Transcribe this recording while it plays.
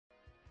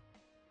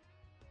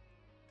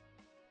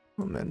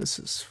Oh man, this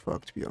is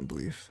fucked beyond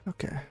belief.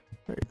 Okay,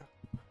 there you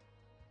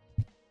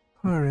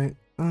go. Alright,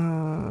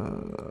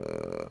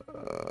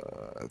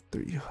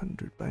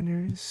 300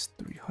 binaries,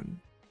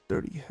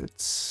 330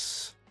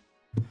 hits,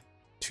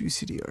 2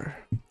 CDR.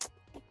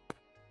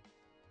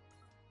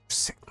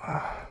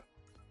 Sigma.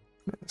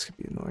 Man, this could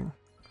be annoying.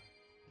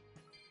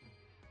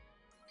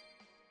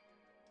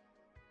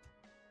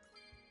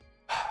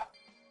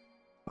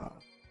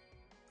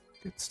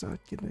 It's not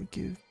gonna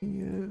give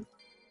me a...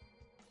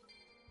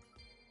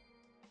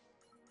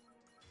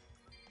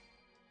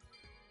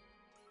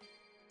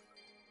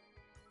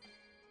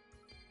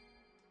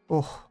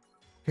 Oh,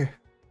 okay.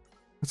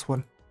 That's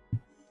one.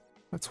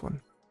 That's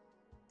one.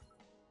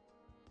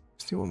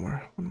 Let's do one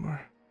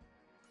more.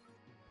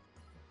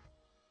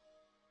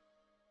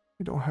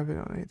 We don't have it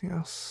on anything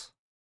else.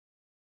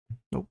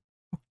 Nope.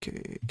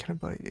 Okay, can I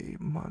buy a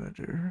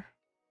monitor?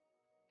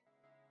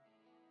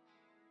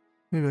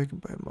 Maybe I can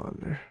buy a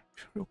monitor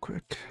real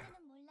quick.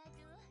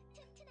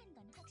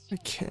 I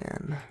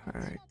can.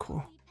 Alright,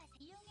 cool.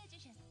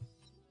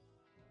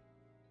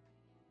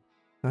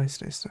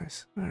 Nice.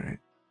 Alright.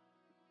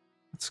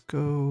 Let's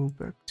go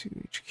back to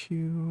HQ.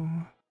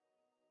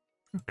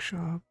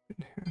 Workshop,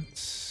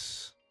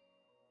 enhance.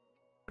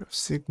 Graph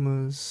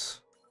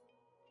Sigmas.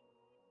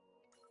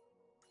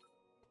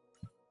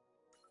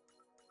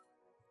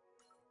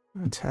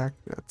 Attack,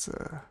 that's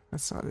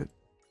not it.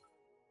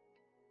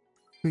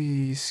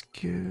 Please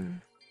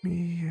give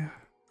me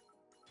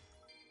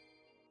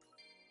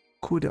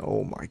cooldown.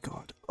 Oh my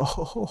god.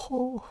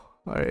 Oh,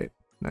 alright,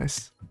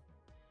 nice.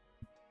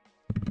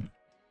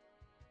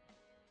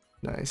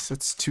 Nice,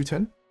 that's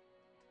 210.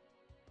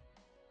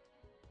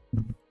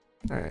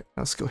 Alright,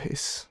 now skill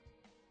haste.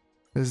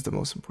 This is the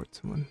most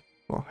important one.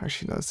 Well,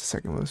 actually, no, it's the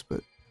second most,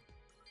 but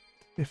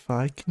if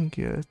I can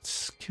get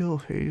skill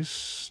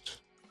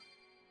haste,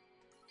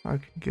 I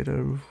can get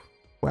a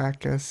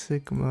whack ass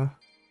Sigma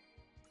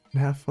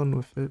and have fun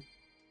with it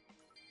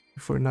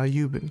before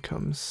Nayubin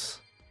comes.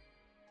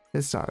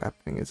 It's not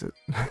happening, is it?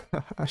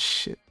 Ah,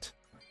 shit.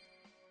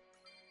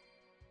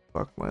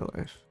 Fuck my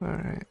life.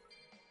 Alright.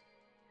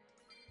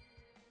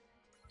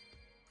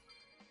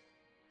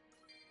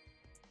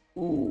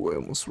 Ooh, I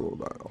almost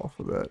rolled out off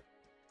of that.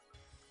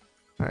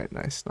 Alright,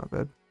 nice, not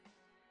bad.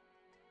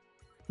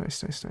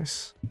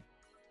 Nice.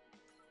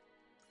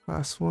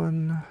 Last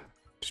one.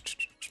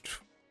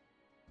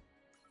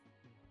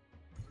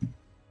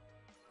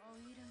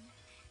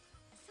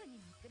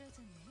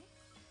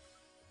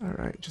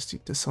 Alright, just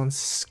eat this on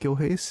skill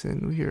haste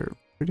and we are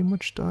pretty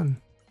much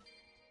done.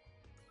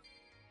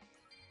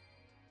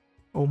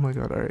 Oh my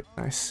god, alright,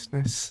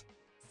 nice.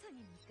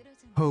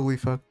 Holy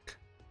fuck.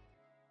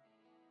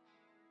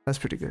 That's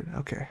pretty good,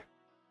 okay.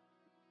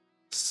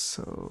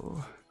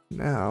 So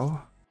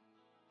now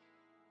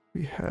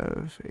we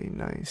have a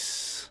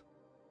nice...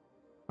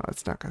 Oh,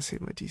 it's not gonna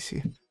save my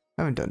DC.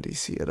 I haven't done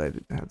DC yet, I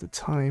didn't have the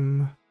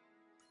time,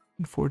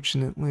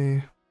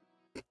 unfortunately.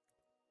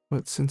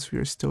 But since we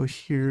are still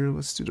here,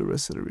 let's do the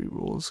rest of the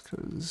rerolls,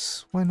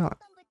 because why not?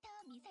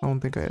 I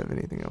don't think I have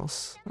anything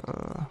else.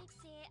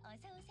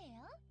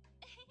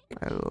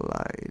 I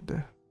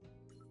lied.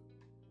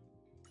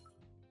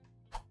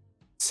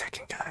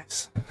 Second,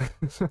 guys.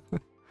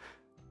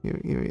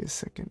 give me a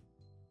second.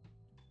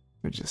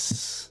 We're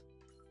just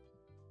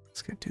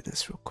gonna do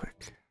this real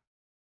quick.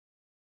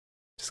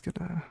 Just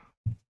gonna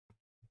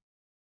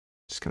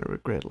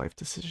regret life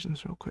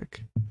decisions real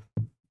quick.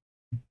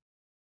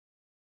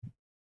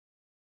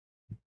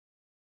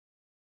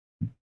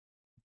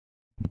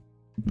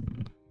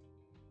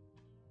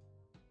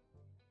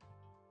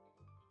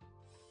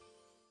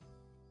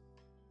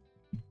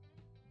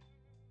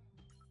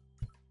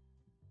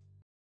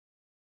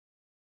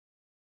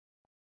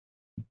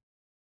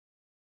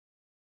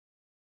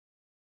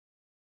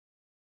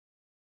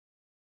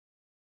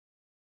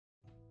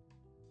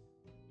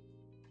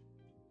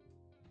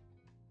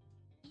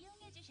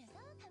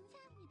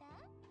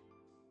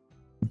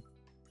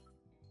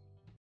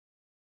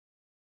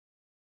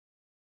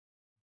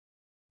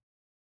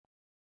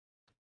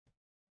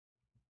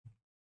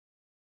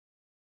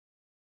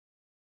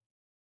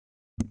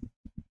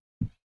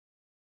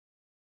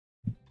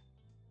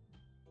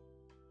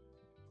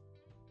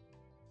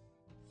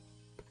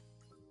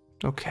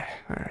 Okay,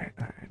 alright.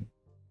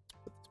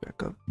 Let's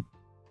back up.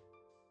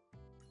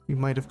 We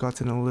might have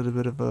gotten a little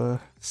bit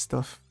of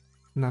stuff,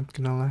 not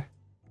gonna lie.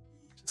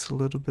 Just a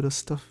little bit of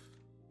stuff.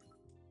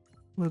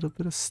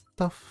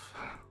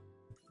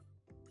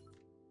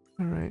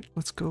 Alright,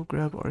 let's go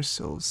grab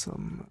ourselves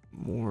some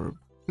more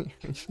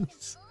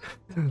berries.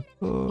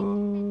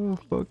 Oh,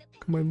 fuck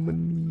my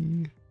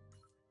money.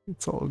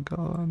 It's all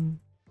gone.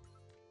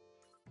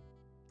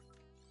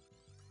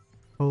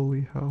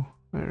 Holy hell.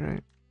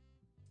 Alright.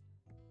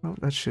 Well,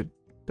 that should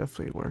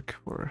definitely work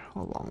for a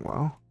long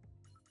while.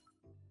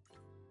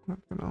 Not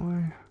gonna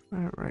lie.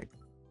 Alright.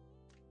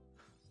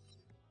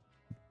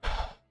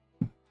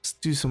 Let's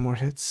do some more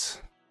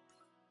hits.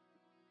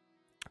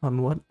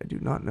 On what? I do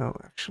not know,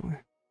 actually.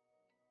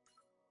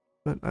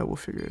 But I will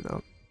figure it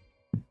out.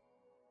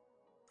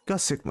 got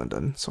Sigma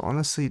done, so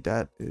honestly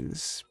that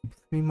is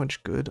pretty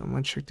much good. I'm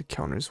gonna check the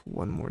counters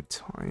one more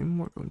time.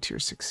 We're going tier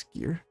 6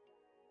 gear.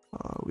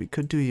 We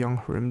could do Young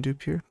Harim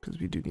dupe here, because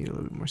we do need a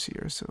little bit more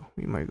CR, so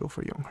we might go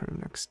for Young Harim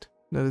next.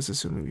 That is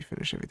assuming we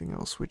finish everything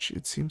else, which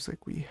it seems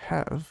like we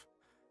have,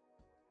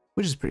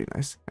 which is pretty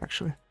nice,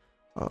 actually.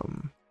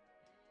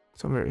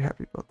 So I'm very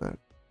happy about that.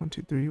 1,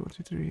 2, 3, 1,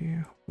 2, 3,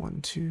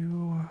 1,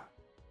 2,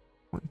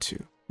 1,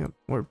 2. Yep,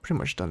 we're pretty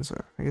much done, so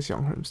I guess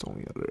Young Harim's the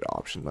only other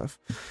option left.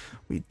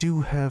 We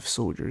do have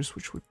soldiers,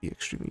 which would be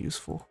extremely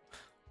useful.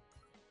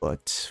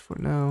 But for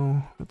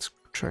now, let's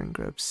try and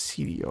grab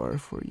CDR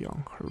for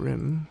Young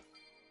Harim.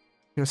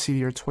 We got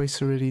CDR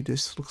twice already.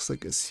 This looks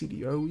like a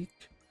CDR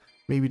week.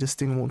 Maybe this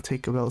thing won't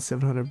take about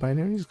 700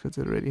 binaries because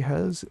it already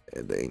has.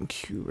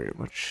 Thank you very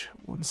much.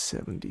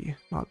 170.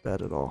 Not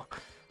bad at all.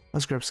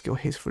 Let's grab skill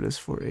haste for this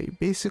for a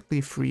basically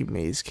free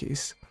maze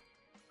case.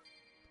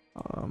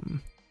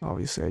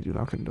 Obviously I do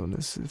not condone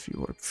this if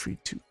you are free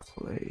to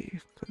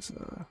play, because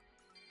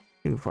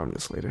you can farm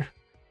this later.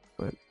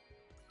 But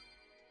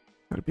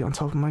gotta be on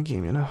top of my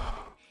game, you know.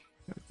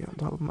 Gotta be on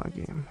top of my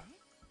game.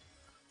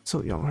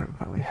 So Young Harim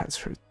finally has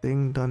her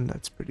thing done.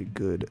 That's pretty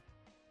good.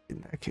 In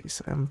that case,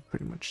 I'm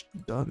pretty much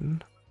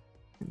done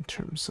in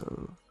terms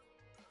of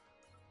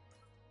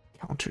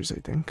counters, I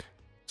think.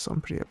 So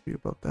I'm pretty happy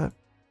about that.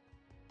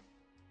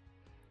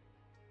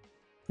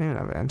 I even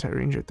have an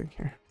anti-ranger thing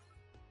here.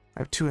 I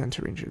have 2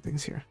 anti-ranger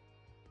things here.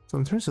 So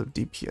in terms of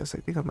DPS, I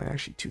think I might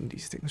actually tune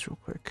these things real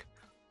quick.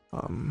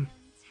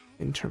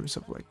 In terms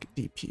of like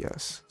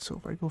DPS. So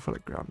if I go for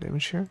like ground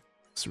damage here,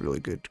 it's a really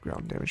good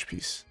ground damage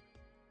piece.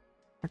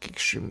 Like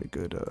extremely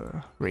good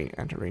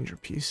anti-ranger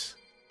piece.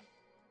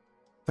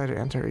 Either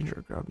anti-ranger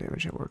or ground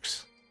damage, it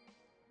works.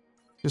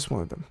 Just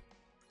one of them.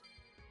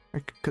 I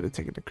could have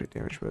taken the crit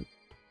damage, but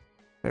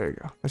there you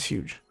go. That's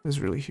huge. That's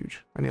really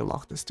huge. I need to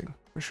lock this thing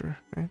for sure,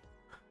 right?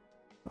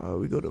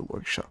 We go to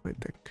workshop, I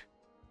think,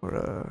 or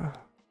a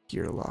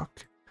gear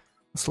lock.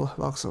 Let's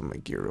lock some of my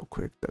gear real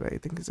quick that I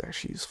think is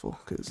actually useful,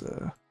 because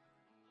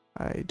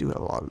I do have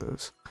a lot of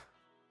those.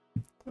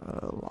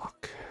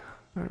 Lock.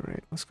 All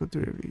right, let's go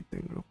through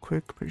everything real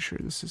quick. Pretty sure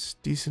this is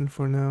decent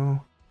for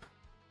now.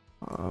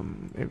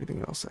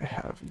 Everything else I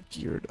have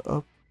geared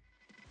up.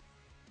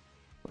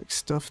 Like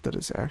stuff that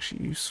is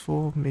actually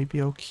useful, maybe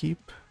I'll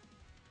keep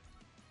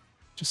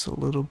just a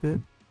little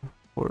bit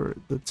for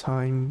the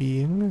time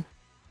being.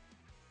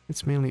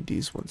 It's mainly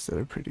these ones that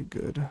are pretty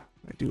good.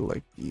 I do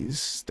like these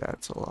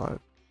stats a lot.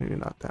 Maybe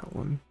not that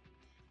one.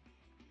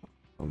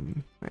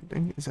 I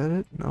think, is that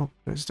it? No,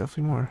 there's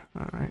definitely more.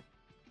 Alright.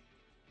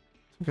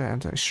 So got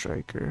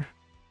anti-striker,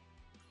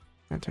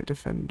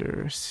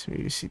 anti-defender,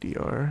 maybe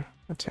CDR,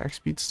 attack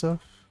speed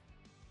stuff.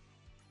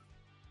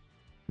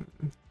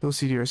 Those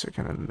CDRs are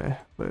kind of meh,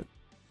 but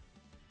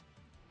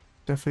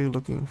definitely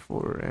looking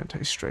for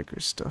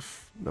anti-striker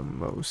stuff the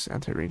most.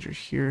 Anti-ranger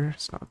here,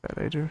 it's not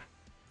bad either.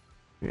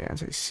 Maybe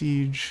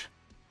anti-siege.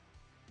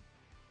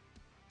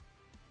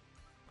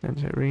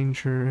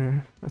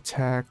 Anti-ranger,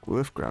 attack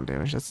with ground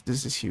damage.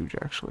 This is huge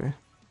actually.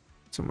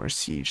 Some more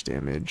siege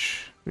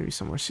damage, maybe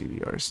some more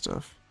CDR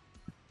stuff.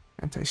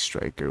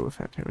 Anti-striker with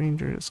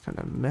anti-ranger, that's kind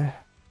of meh,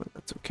 but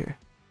that's okay.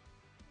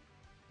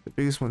 The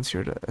biggest ones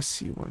here are the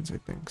SC ones, I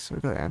think. So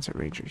we got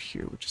anti-ranger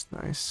here, which is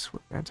nice,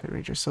 with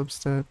anti-ranger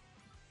substat,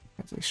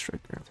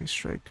 anti-striker,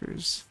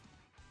 anti-strikers,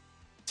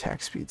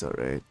 attack speed's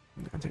alright,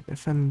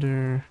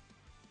 anti-defender.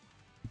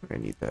 I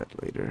need that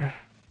later.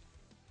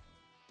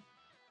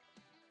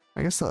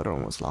 I guess the other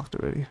one was locked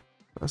already.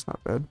 That's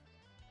not bad.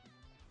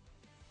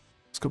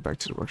 Let's go back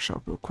to the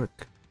workshop real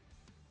quick.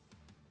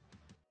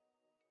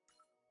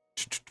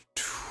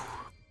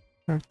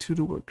 Back to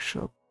the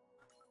workshop.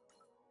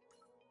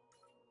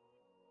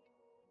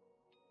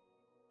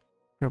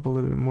 Grab a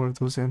little bit more of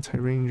those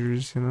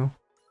anti-rangers, you know.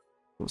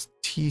 Those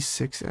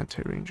T6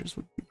 anti-rangers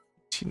would be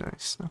pretty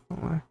nice, not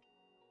gonna lie.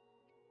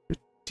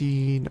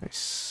 Pretty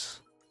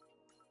nice.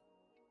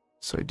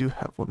 So I do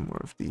have one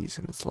more of these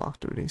and it's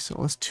locked already, so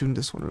let's tune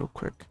this one real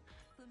quick.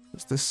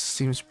 This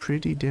seems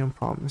pretty damn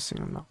promising,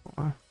 I'm not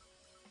gonna lie.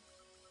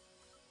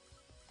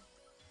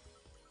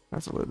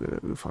 That's a little bit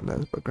of oof on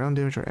that, but ground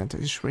damage or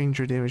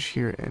anti-ranger damage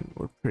here, and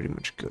we're pretty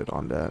much good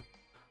on that.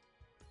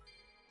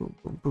 Boom,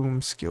 boom,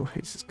 boom. Skill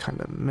haste is kind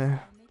of meh.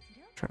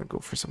 Trying to go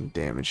for some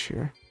damage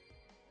here.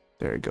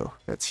 There we go.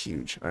 That's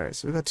huge. Alright,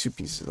 so we got 2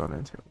 pieces on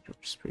anti-ranger,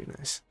 which is pretty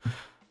nice.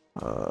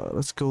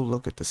 Let's go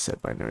look at the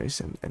set binaries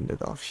and end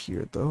it off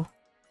here, though.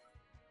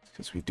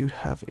 Because we do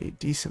have a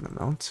decent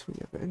amount. We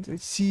have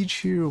anti-siege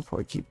here. We'll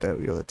probably keep that.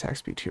 We have attack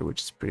speed here,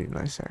 which is pretty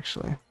nice,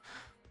 actually.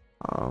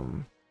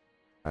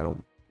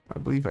 I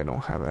believe I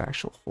don't have an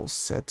actual whole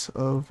set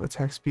of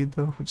attack speed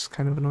though, which is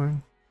kind of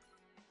annoying,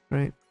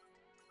 right?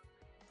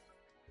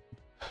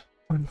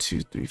 1, 2,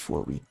 3,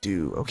 4, we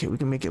do. Okay, we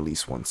can make at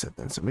least one set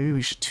then, so maybe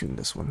we should tune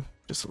this one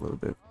just a little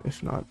bit,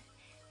 if not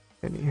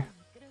any.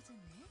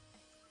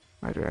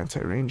 Either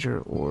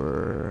anti-ranger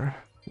or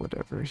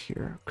whatever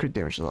here. Crit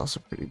damage is also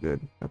pretty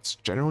good. That's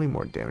generally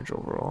more damage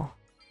overall.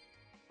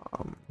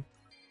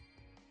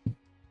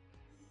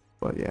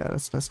 But yeah,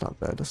 that's not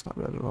bad. That's not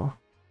bad at all.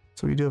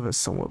 So we do have a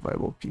somewhat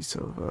viable piece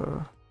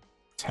of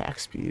attack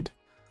speed,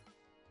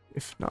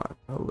 if not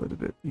a little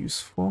bit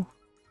useful.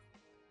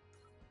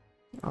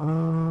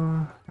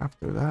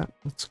 After that,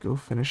 let's go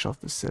finish off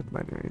the said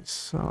binaries.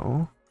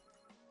 So,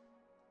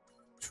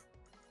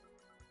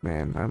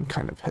 man, I'm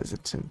kind of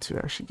hesitant to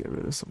actually get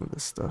rid of some of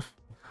this stuff.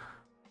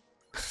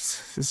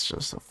 It's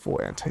just a full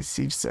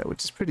anti-siege set,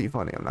 which is pretty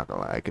funny. I'm not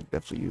gonna lie, I could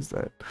definitely use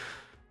that.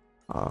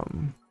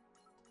 I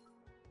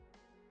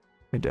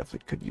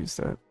definitely could use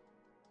that.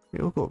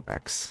 Maybe we'll go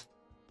max.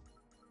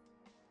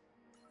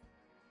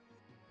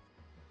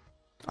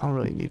 I don't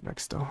really need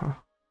max though, huh?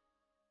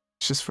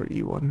 It's just for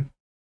E1.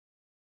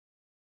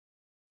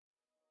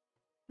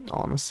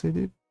 Honestly,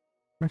 dude,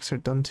 max are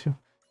done too.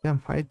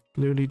 Damn, I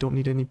literally don't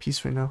need any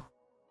peace right now.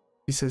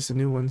 He says the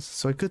new ones,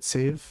 so I could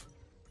save.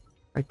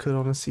 I could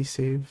honestly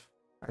save.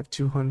 I have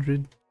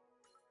 200.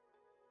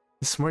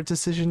 The smart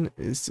decision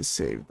is to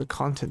save. The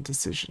content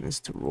decision is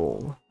to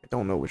roll. I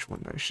don't know which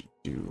one I should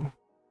do.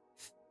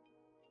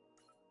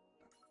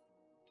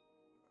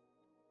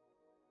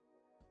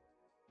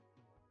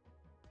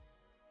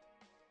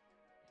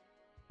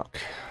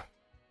 Okay.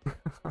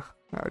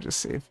 I'll just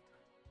save.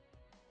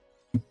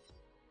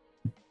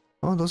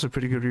 Oh, those are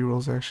pretty good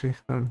rerolls actually.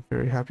 I'm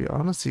very happy.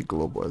 Honestly,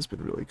 Global has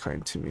been really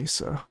kind to me,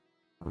 so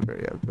I'm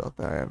very happy about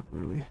that. I haven't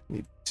really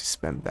need to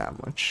spend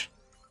that much.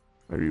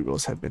 My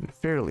rerolls have been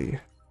fairly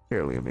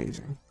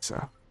amazing,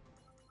 so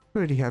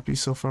pretty happy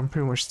so far. I'm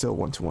pretty much still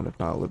 1-to-1, if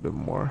not a little bit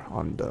more,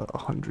 on the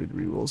 100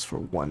 rerolls for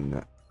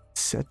one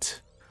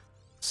set.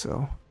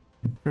 So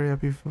very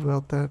happy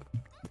about that.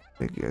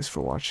 Thank you guys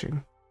for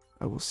watching.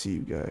 I will see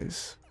you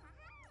guys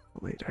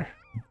later.